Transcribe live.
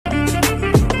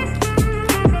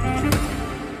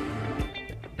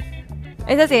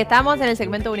Es así, estamos en el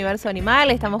segmento Universo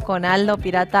Animal, estamos con Aldo,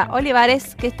 Pirata,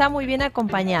 Olivares, que está muy bien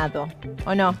acompañado,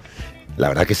 ¿o no? La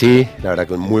verdad que sí, la verdad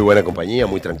que muy buena compañía,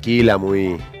 muy tranquila,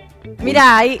 muy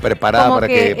Mira, ahí preparada como para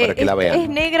que la vean. es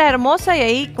negra, hermosa y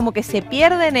ahí como que se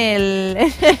pierde en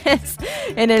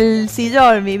en el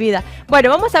sillón, mi vida.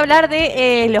 Bueno, vamos a hablar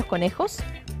de los conejos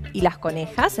y las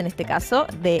conejas, en este caso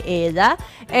de ella,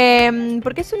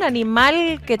 porque es un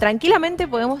animal que tranquilamente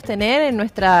podemos tener en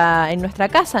nuestra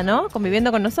casa, ¿no?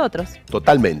 Conviviendo con nosotros.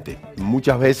 Totalmente.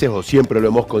 Muchas veces o siempre lo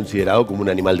hemos considerado como un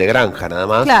animal de granja nada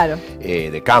más, Claro.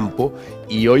 De campo.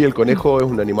 Y hoy el conejo es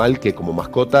un animal que como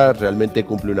mascota realmente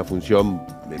cumple una función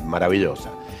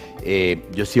maravillosa.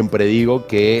 Yo siempre digo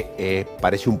que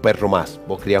parece un perro más.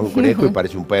 Vos criás un conejo y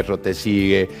parece un perro, te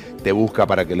sigue, te busca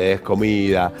para que le des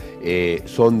comida,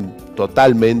 son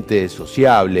totalmente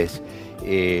sociables,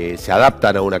 se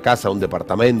adaptan a una casa, a un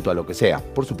departamento, a lo que sea.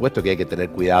 Por supuesto que hay que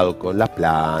tener cuidado con las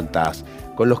plantas,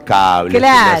 con los cables,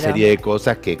 claro, con una serie de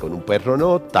cosas que con un perro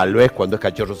no, tal vez cuando es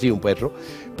cachorro sí un perro,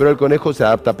 pero el conejo se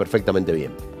adapta perfectamente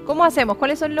bien. ¿Cómo hacemos?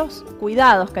 ¿Cuáles son los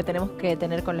cuidados que tenemos que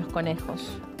tener con los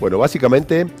conejos? Bueno,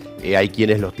 básicamente hay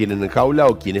quienes los tienen en jaula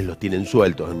o quienes los tienen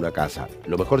sueltos en una casa.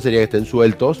 Lo mejor sería que estén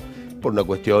sueltos por una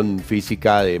cuestión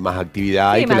física de más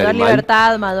actividad. Sí, y que mayor el animal,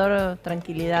 libertad, mayor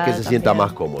tranquilidad. que se sienta también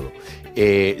más cómodo.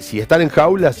 Si están en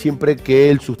jaula, siempre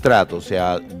que el sustrato, o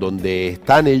sea, donde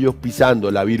están ellos pisando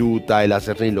la viruta, el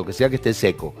acerrín, lo que sea, que esté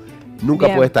seco. Nunca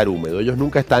Bien. puede estar húmedo, ellos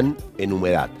nunca están en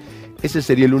humedad. Ese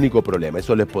sería el único problema.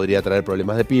 Eso les podría traer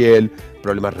problemas de piel,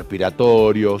 problemas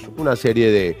respiratorios, una serie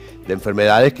de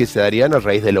enfermedades que se darían a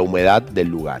raíz de la humedad del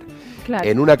lugar. Claro.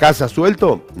 En una casa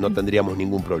suelto no tendríamos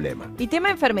ningún problema. Y tema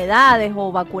de enfermedades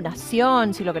o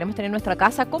vacunación, si lo queremos tener en nuestra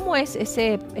casa, ¿cómo es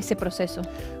ese proceso?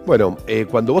 Bueno,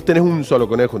 cuando vos tenés un solo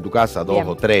conejo en tu casa, dos Bien.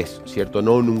 o tres, ¿cierto?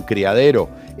 No en un criadero,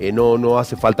 no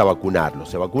hace falta vacunarlo.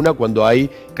 Se vacuna cuando hay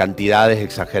cantidades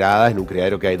exageradas, en un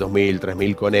criadero que hay 2.000,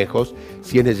 3.000 conejos,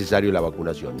 si es necesario la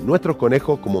vacunación. Nuestros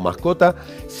conejos como mascota,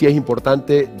 sí es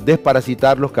importante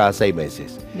desparasitarlos cada 6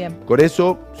 meses. Bien. Con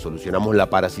eso solucionamos la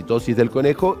parasitosis del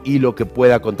conejo y lo que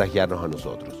pueda contagiarnos a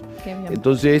nosotros. Qué bien.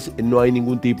 Entonces no hay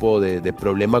ningún tipo de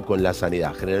problema con la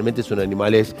sanidad. Generalmente son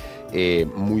animales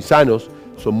muy sanos,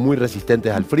 son muy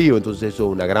resistentes al frío, entonces eso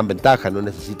es una gran ventaja, no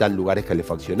necesitan lugares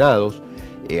calefaccionados.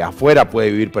 Afuera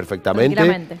puede vivir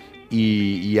perfectamente.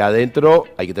 Y adentro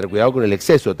hay que tener cuidado con el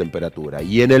exceso de temperatura.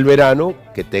 Y en el verano,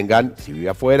 que tengan, si vive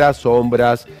afuera,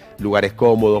 sombras, lugares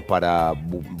cómodos para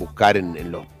buscar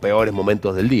en los peores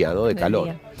momentos del día, ¿no? De calor.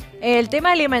 Día. El tema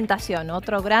de alimentación,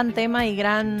 otro gran tema y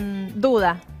gran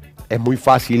duda. Es muy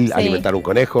fácil alimentar un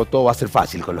conejo, todo va a ser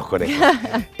fácil con los conejos.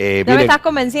 Me estás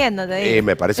convenciendo, te digo.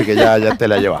 Me parece que ya te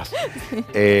la llevas.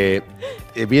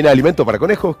 Viene alimento para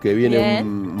conejos, que viene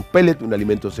un pellet, un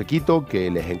alimento sequito, que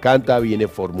les encanta, viene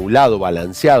formulado,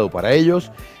 balanceado para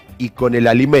ellos, y con el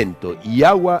alimento y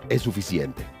agua es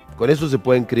suficiente. Con eso se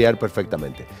pueden criar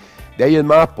perfectamente. De ahí en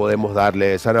más podemos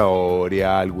darle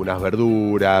zanahoria, algunas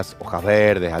verduras, hojas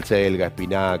verdes, acelga,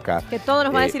 espinaca. Que todo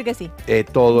nos va a decir que sí.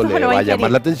 Todo le va a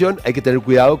llamar la atención. Hay que tener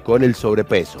cuidado con el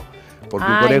sobrepeso. Porque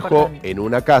un conejo en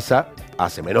una casa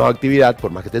hace menos actividad,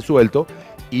 por más que esté suelto,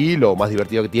 y lo más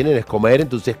divertido que tienen es comer,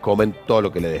 entonces comen todo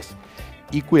lo que le des.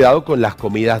 Y cuidado con las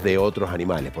comidas de otros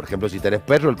animales. Por ejemplo, si tenés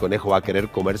perro, el conejo va a querer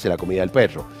comerse la comida del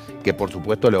perro, que por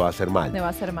supuesto le va a hacer mal. Le va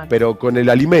a hacer mal. Pero con el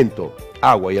alimento,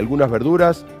 agua y algunas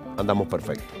verduras, andamos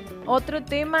perfecto. Otro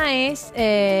tema es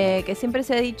que siempre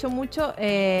se ha dicho mucho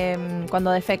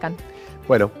cuando defecan.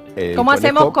 Bueno, ¿cómo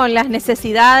hacemos con las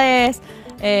necesidades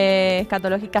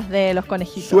escatológicas de los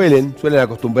conejitos? Suelen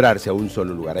acostumbrarse a un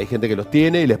solo lugar. Hay gente que los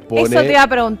tiene y les pone... Eso te iba a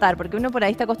preguntar, porque uno por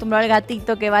ahí está acostumbrado al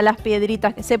gatito que va a las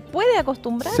piedritas. ¿Se puede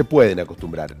acostumbrar? Se pueden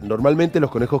acostumbrar. Normalmente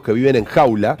los conejos que viven en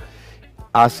jaula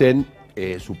hacen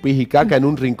su pis y caca en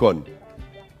un rincón.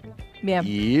 Bien.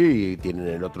 Y tienen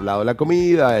en el otro lado la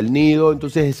comida, el nido,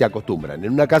 entonces se acostumbran.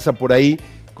 En una casa por ahí,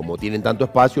 como tienen tanto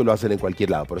espacio, lo hacen en cualquier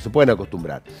lado, pero se pueden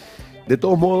acostumbrar. De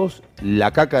todos modos,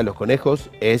 la caca de los conejos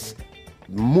es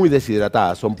muy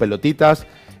deshidratada, son pelotitas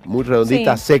muy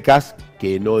redonditas, secas,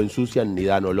 que no ensucian ni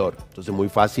dan olor. Entonces es muy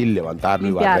fácil levantarlo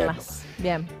y barrerlo.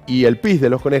 Bien. Y el pis de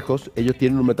los conejos, ellos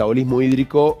tienen un metabolismo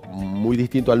hídrico muy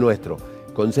distinto al nuestro.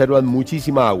 Conservan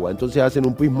muchísima agua, entonces hacen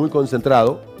un pis muy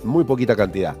concentrado, muy poquita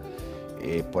cantidad.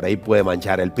 Por ahí puede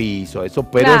manchar el piso, eso,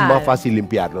 pero es más fácil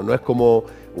limpiarlo. No es como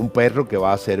un perro que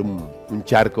va a ser un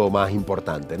charco más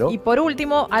importante, ¿no? Y por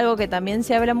último, algo que también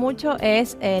se habla mucho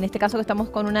es, en este caso que estamos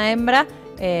con una hembra,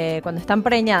 cuando están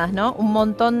preñadas, ¿no? Un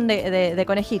montón de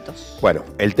conejitos. Bueno,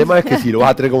 el tema es que si lo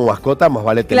vas a tener como mascota, más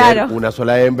vale tener Claro. una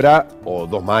sola hembra, o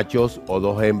 2 machos, o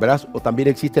 2 hembras, o también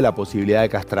existe la posibilidad de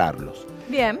castrarlos.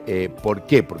 Bien. ¿Por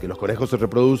qué? Porque los conejos se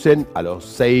reproducen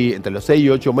entre los 6 y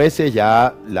 8 meses,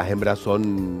 ya las hembras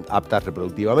son aptas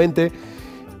reproductivamente.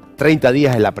 30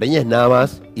 días en la preñez nada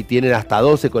más, y tienen hasta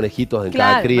 12 conejitos en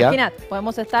cada cría. Imagínate,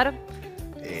 podemos estar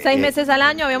 6 meses al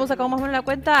año, habíamos sacado más o menos la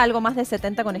cuenta, algo más de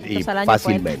 70 conejitos al año.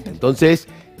 Fácilmente. Entonces,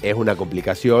 es una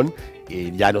complicación,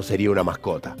 ya no sería una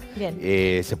mascota.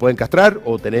 Bien. Se pueden castrar,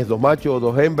 o tenés 2 machos o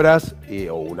 2 hembras,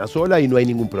 o una sola, y no hay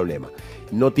ningún problema.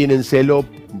 No tienen celo,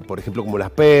 por ejemplo, como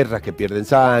las perras, que pierden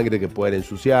sangre, que pueden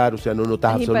ensuciar, o sea, no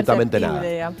notas absolutamente nada.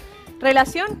 Digamos.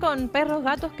 ¿Relación con perros,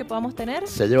 gatos que podamos tener?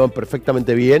 Se llevan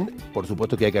perfectamente bien, por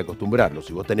supuesto que hay que acostumbrarlos.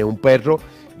 Si vos tenés un perro,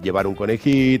 llevar un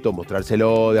conejito,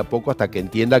 mostrárselo de a poco hasta que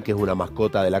entienda que es una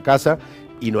mascota de la casa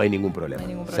y no hay ningún problema.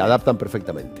 Se adaptan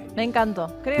perfectamente. Me encantó.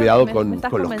 Cuidado con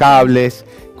los cables,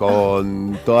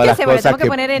 con todas las cosas que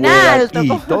poner en alto. Y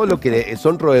todo lo que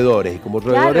son roedores, y como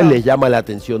roedores les llama la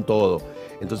atención todo.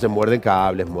 Entonces muerden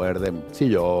cables, muerden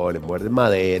sillones, muerden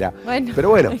madera. Bueno, pero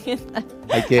bueno,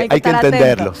 hay que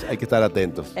entenderlos, hay que estar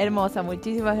atentos. Hermosa,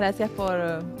 muchísimas gracias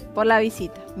por la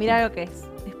visita. Mira lo que es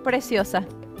preciosa.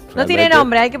 No tiene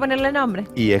nombre, hay que ponerle nombre.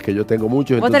 Y es que yo tengo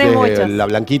muchos, Vos tenés entonces muchos. La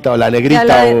blanquita o la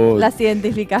negrita. Las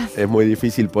identificás. Es muy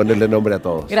difícil ponerle nombre a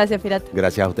todos. Gracias, Pirata.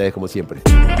 Gracias a ustedes como siempre.